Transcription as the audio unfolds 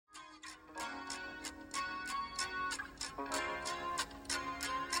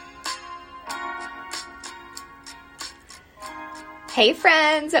Hey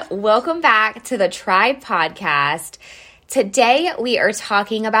friends, welcome back to the Tribe Podcast. Today we are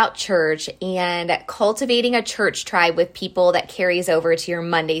talking about church and cultivating a church tribe with people that carries over to your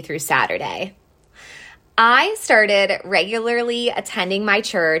Monday through Saturday. I started regularly attending my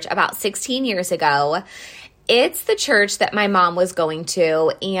church about 16 years ago. It's the church that my mom was going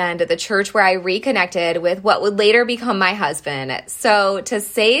to and the church where I reconnected with what would later become my husband. So to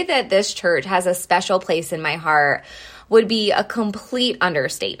say that this church has a special place in my heart would be a complete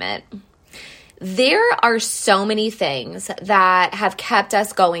understatement. There are so many things that have kept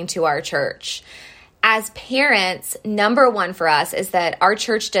us going to our church. As parents, number one for us is that our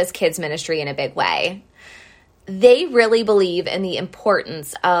church does kids ministry in a big way. They really believe in the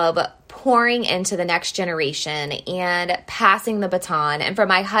importance of pouring into the next generation and passing the baton. And for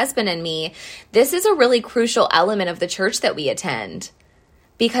my husband and me, this is a really crucial element of the church that we attend,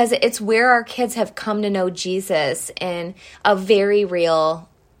 because it's where our kids have come to know Jesus in a very real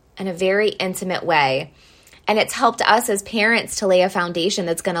and a very intimate way. And it's helped us as parents to lay a foundation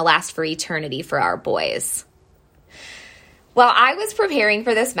that's going to last for eternity for our boys. While I was preparing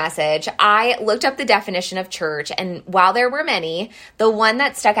for this message, I looked up the definition of church, and while there were many, the one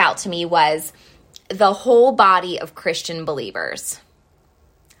that stuck out to me was the whole body of Christian believers.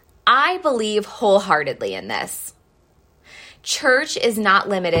 I believe wholeheartedly in this. Church is not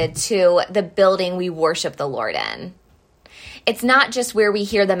limited to the building we worship the Lord in. It's not just where we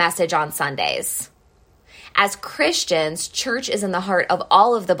hear the message on Sundays. As Christians, church is in the heart of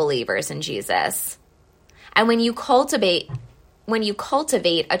all of the believers in Jesus. And when you cultivate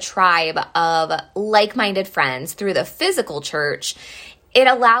a tribe of like-minded friends through the physical church, it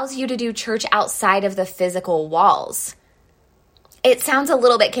allows you to do church outside of the physical walls. It sounds a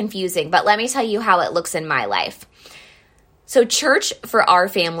little bit confusing, but let me tell you how it looks in my life. So church for our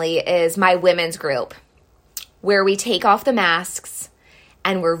family is my women's group, where we take off the masks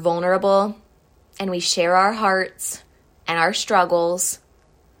and we're vulnerable and we share our hearts and our struggles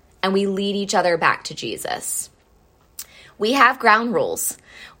and we lead each other back to Jesus. We have ground rules.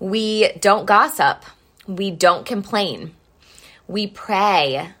 We don't gossip. We don't complain. We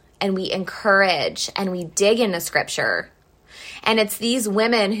pray and we encourage and we dig into scripture. And it's these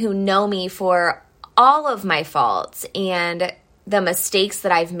women who know me for all of my faults and the mistakes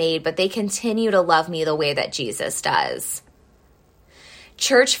that I've made, but they continue to love me the way that Jesus does.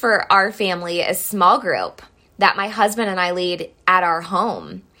 Church for our family is a small group that my husband and I lead at our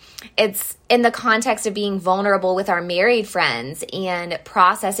home. It's in the context of being vulnerable with our married friends and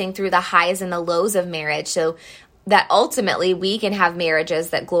processing through the highs and the lows of marriage so that ultimately we can have marriages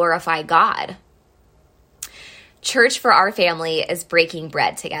that glorify God. Church for our family is breaking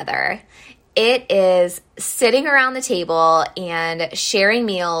bread together. It is sitting around the table and sharing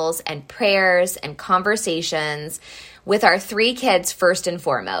meals and prayers and conversations with our 3 kids first and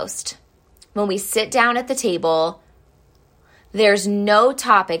foremost. When we sit down at the table, there's no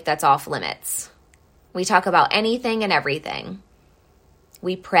topic that's off limits. We talk about anything and everything.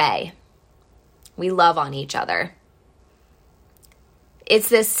 We pray. We love on each other. It's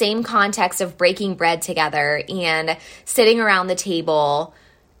this same context of breaking bread together and sitting around the table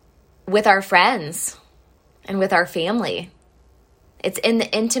with our friends and with our family. It's in the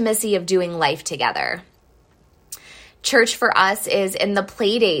intimacy of doing life together. Church for us is in the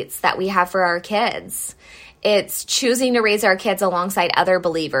play dates that we have for our kids. It's choosing to raise our kids alongside other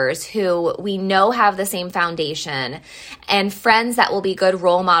believers who we know have the same foundation and friends that will be good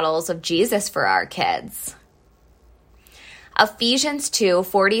role models of Jesus for our kids. Ephesians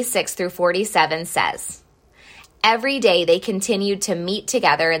 2:46 through 47 says, "Every day they continued to meet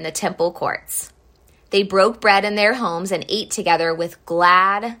together in the temple courts. They broke bread in their homes and ate together with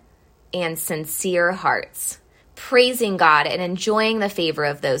glad and sincere hearts, praising God and enjoying the favor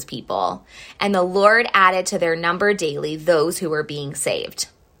of those people. And the Lord added to their number daily those who were being saved."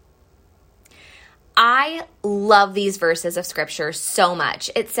 I love these verses of scripture so much.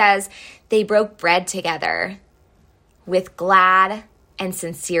 It says they broke bread together with glad and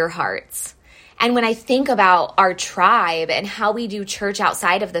sincere hearts. And when I think about our tribe and how we do church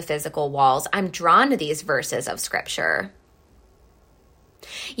outside of the physical walls, I'm drawn to these verses of scripture.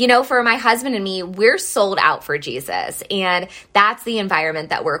 You know, for my husband and me, we're sold out for Jesus, and that's the environment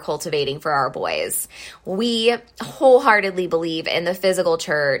that we're cultivating for our boys. We wholeheartedly believe in the physical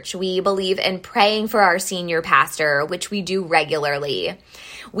church. We believe in praying for our senior pastor, which we do regularly.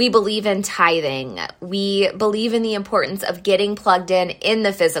 We believe in tithing. We believe in the importance of getting plugged in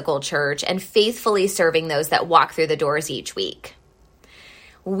the physical church and faithfully serving those that walk through the doors each week.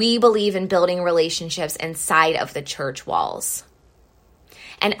 We believe in building relationships inside of the church walls.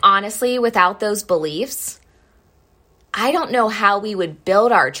 And honestly, without those beliefs, I don't know how we would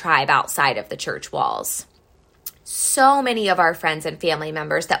build our tribe outside of the church walls. So many of our friends and family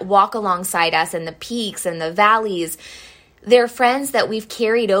members that walk alongside us in the peaks and the valleys, they're friends that we've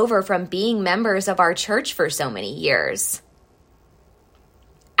carried over from being members of our church for so many years.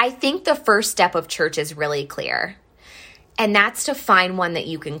 I think the first step of church is really clear, and that's to find one that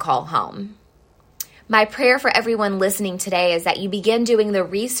you can call home. My prayer for everyone listening today is that you begin doing the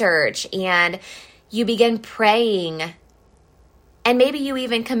research and you begin praying, and maybe you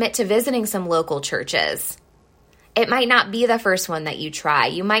even commit to visiting some local churches. It might not be the first one that you try.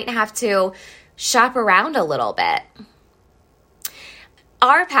 You might have to shop around a little bit.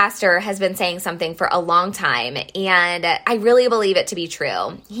 Our pastor has been saying something for a long time, and I really believe it to be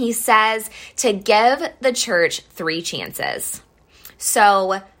true. He says to give the church 3 chances.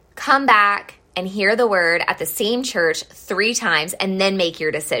 So come back and hear the word at the same church 3 times and then make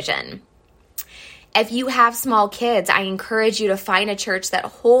your decision. If you have small kids, I encourage you to find a church that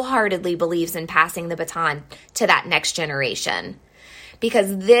wholeheartedly believes in passing the baton to that next generation,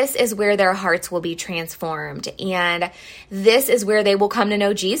 because this is where their hearts will be transformed, and this is where they will come to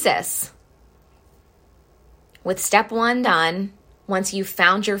know Jesus. With step 1 done, once you've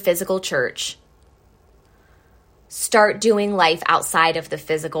found your physical church, start doing life outside of the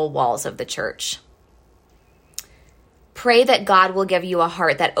physical walls of the church. Pray that God will give you a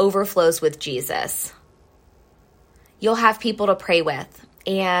heart that overflows with Jesus. You'll have people to pray with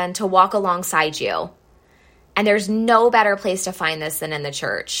and to walk alongside you. And there's no better place to find this than in the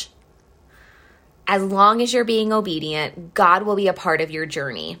church. As long as you're being obedient, God will be a part of your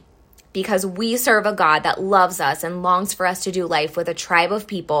journey, because we serve a God that loves us and longs for us to do life with a tribe of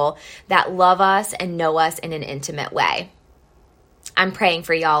people that love us and know us in an intimate way. I'm praying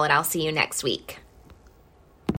for y'all, and I'll see you next week.